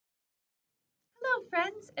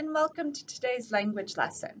friends, and welcome to today's language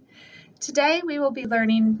lesson. Today we will be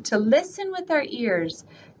learning to listen with our ears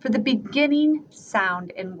for the beginning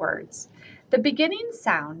sound in words. The beginning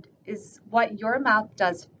sound is what your mouth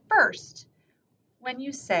does first when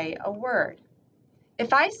you say a word.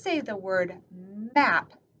 If I say the word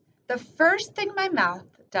map, the first thing my mouth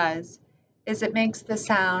does is it makes the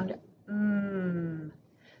sound mm.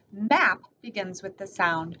 Map begins with the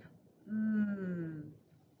sound mm.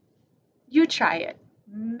 You try it.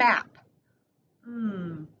 Map.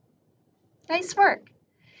 Nice work.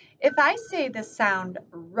 If I say the sound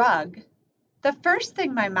rug, the first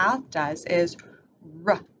thing my mouth does is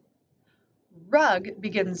r. Rug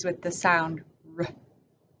begins with the sound r.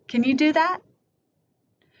 Can you do that?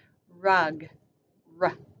 Rug.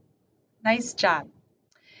 R. Nice job.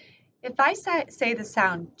 If I say the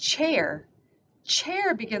sound chair,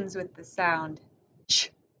 chair begins with the sound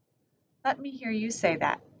ch. Let me hear you say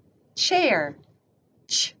that. Chair.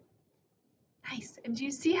 Ch. Nice. And do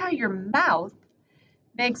you see how your mouth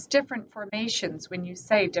makes different formations when you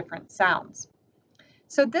say different sounds?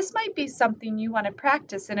 So this might be something you want to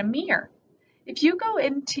practice in a mirror. If you go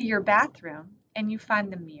into your bathroom and you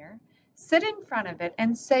find the mirror, sit in front of it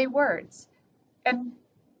and say words. And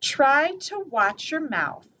try to watch your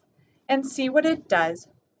mouth and see what it does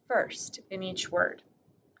first in each word.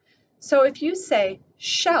 So if you say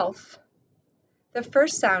shelf, the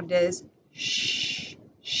first sound is sh,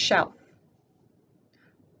 shelf.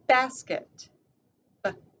 Basket,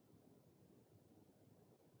 b.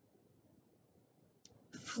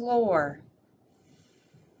 Floor,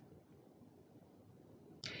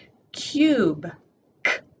 cube,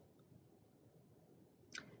 k.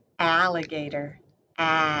 Alligator,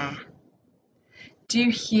 ah. Do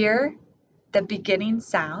you hear the beginning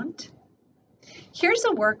sound? Here's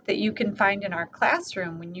a work that you can find in our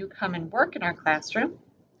classroom when you come and work in our classroom.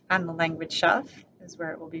 On the language shelf is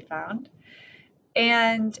where it will be found.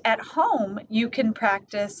 And at home, you can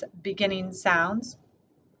practice beginning sounds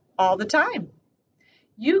all the time.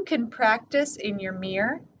 You can practice in your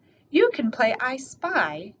mirror. You can play I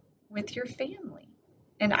Spy with your family.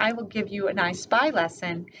 And I will give you an I Spy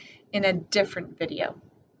lesson in a different video.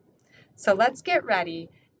 So let's get ready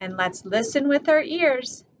and let's listen with our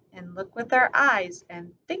ears and look with our eyes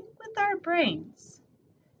and think with our brains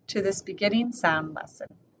to this beginning sound lesson.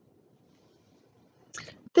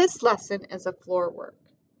 This lesson is a floor work.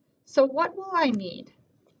 So what will I need?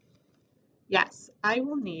 Yes, I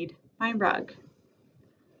will need my rug.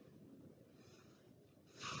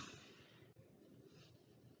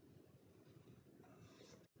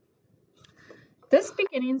 This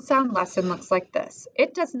beginning sound lesson looks like this.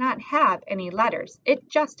 It does not have any letters. It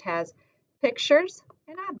just has pictures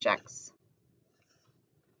and objects.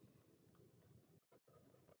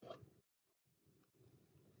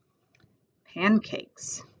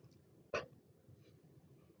 Pancakes.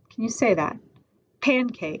 Can you say that?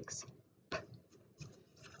 Pancakes.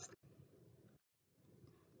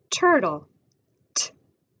 Turtle. T.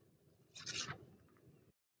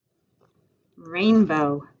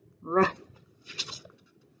 Rainbow. R.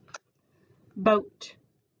 Boat.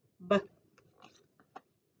 B.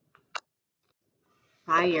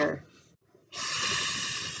 Fire.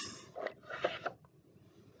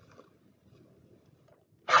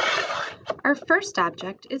 Our first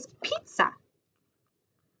object is pizza.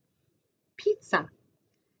 Pizza.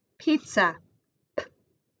 Pizza. P.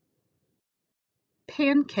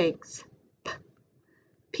 Pancakes. P.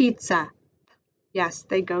 Pizza. Yes,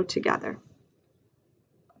 they go together.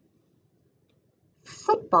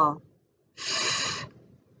 Football. F.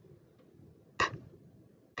 P.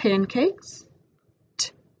 Pancakes.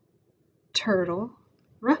 T. Turtle.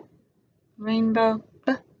 R. Rainbow.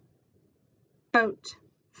 B. Boat.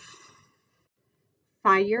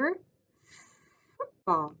 Fire.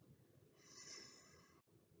 Football.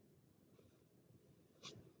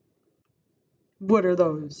 What are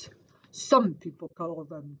those? Some people call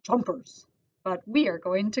them jumpers, but we are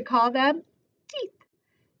going to call them teeth.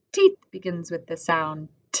 Teeth begins with the sound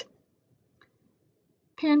T.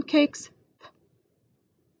 Pancakes, P.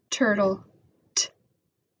 Turtle, T.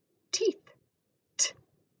 Teeth, T.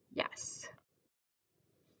 Yes.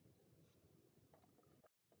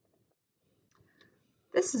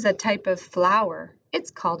 This is a type of flower.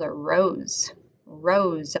 It's called a rose.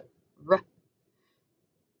 Rose, R.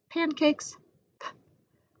 Pancakes, P.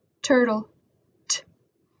 Turtle, T.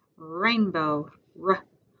 Rainbow, R.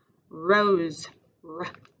 Rose, R.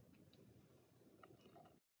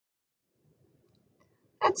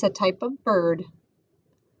 That's a type of bird.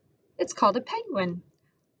 It's called a penguin.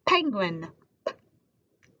 Penguin, P.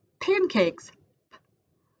 Pancakes, P.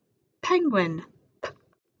 Penguin, P.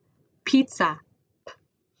 Pizza, P.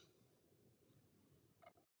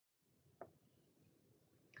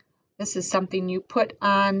 This is something you put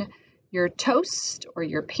on your toast or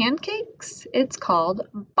your pancakes. It's called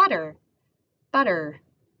butter. Butter.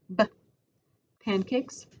 B.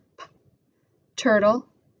 Pancakes. P. Turtle.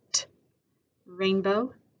 T.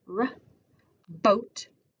 Rainbow. R. Boat.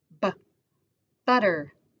 B.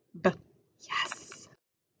 Butter. B. Yes.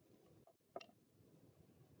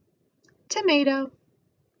 Tomato.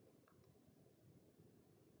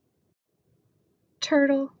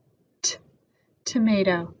 Turtle. T.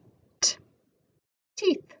 Tomato. T.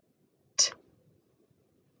 Teeth. T.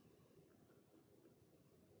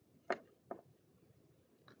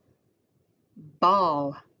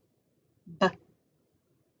 Ball. B.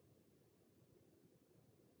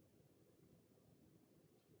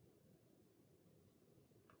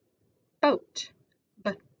 Boat.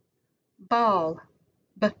 B. Ball.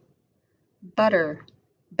 B. Butter.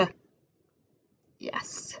 B.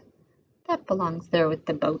 Yes, that belongs there with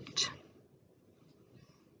the boat.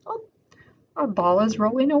 Oh, our ball is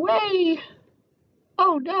rolling away.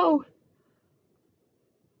 Oh no.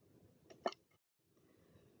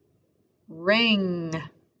 Ring.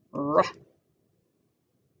 R.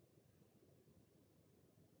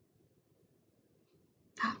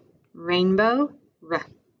 Rainbow. R.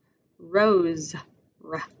 Rose.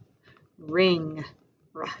 R. Ring.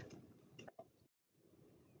 R.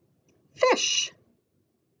 Fish.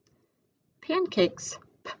 Pancakes.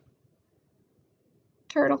 P.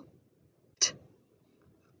 Turtle. T.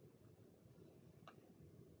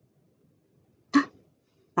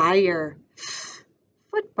 Fire.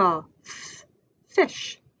 Football.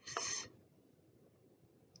 Fish.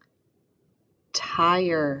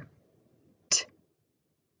 Tire. T.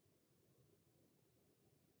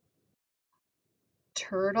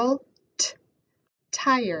 Turtle. T.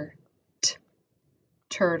 Tire. T.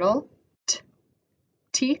 Turtle. T.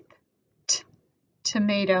 Teeth. T.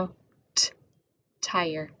 Tomato. T.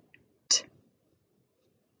 Tire. T.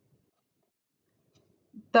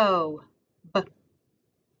 Bow. B.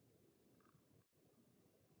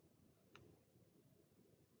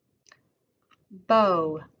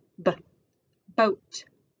 Bow. B. Boat.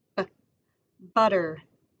 B. Butter.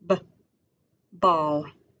 B. Ball.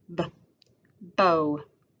 B. Bow.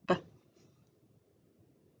 B.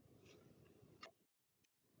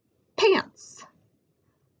 Pants.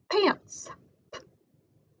 Pants. P.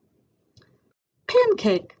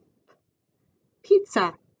 Pancake.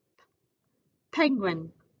 Pizza.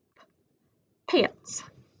 Penguin. Pants.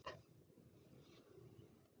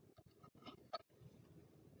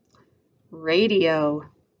 Radio.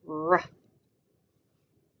 R.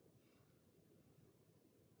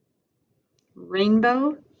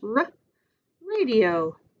 Rainbow. R.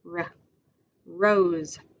 Radio. R.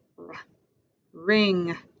 Rose. R.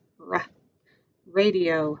 Ring. R.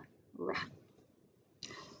 Radio. R.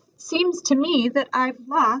 Seems to me that I've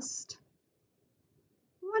lost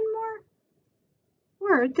one more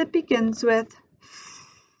word that begins with.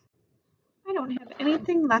 I don't have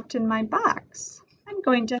anything left in my box. I'm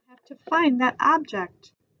going to have to find that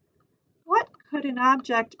object. What could an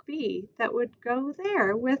object be that would go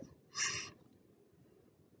there with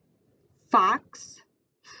fox,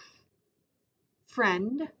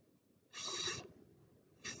 friend,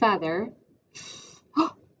 feather?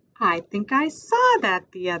 Oh, I think I saw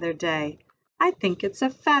that the other day. I think it's a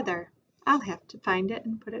feather. I'll have to find it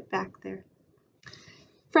and put it back there.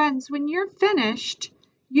 Friends, when you're finished,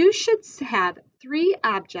 you should have 3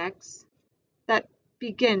 objects that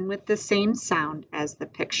begin with the same sound as the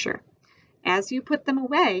picture. As you put them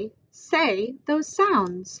away, say those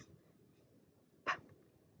sounds.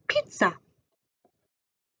 Pizza.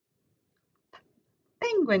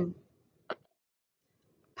 Penguin.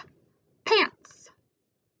 Pants.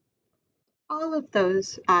 All of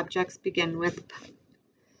those objects begin with P.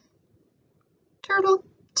 Turtle.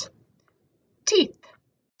 T. Teeth.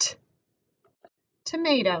 T.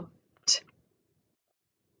 Tomato. T.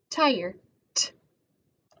 Tire. T.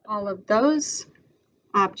 All of those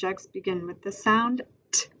objects begin with the sound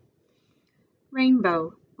T.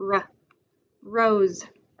 Rainbow. R. Rose.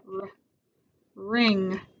 R.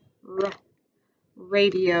 Ring. R.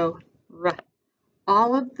 Radio. R.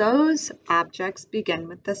 All of those objects begin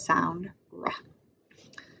with the sound R.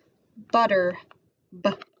 Butter. B.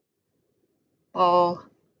 Ball.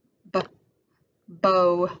 B.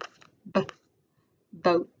 Bow. B.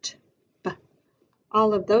 Boat. B.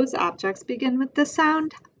 All of those objects begin with the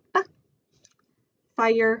sound B.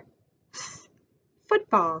 Fire. F.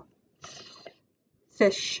 Football.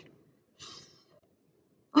 Fish.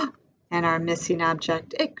 Oh, and our missing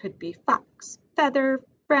object, it could be fox, feather,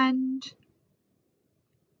 friend.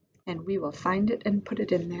 And we will find it and put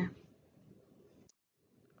it in there.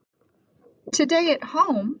 Today at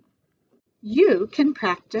home, You can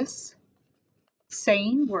practice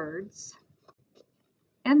saying words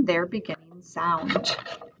and their beginning sound.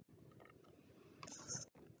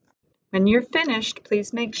 When you're finished,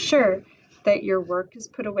 please make sure that your work is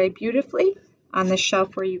put away beautifully on the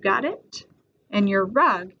shelf where you got it, and your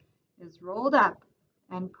rug is rolled up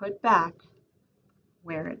and put back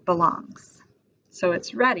where it belongs. So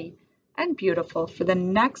it's ready and beautiful for the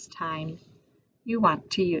next time you want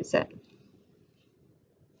to use it.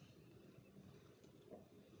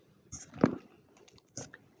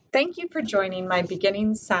 Thank you for joining my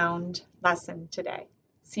beginning sound lesson today.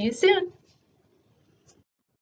 See you soon.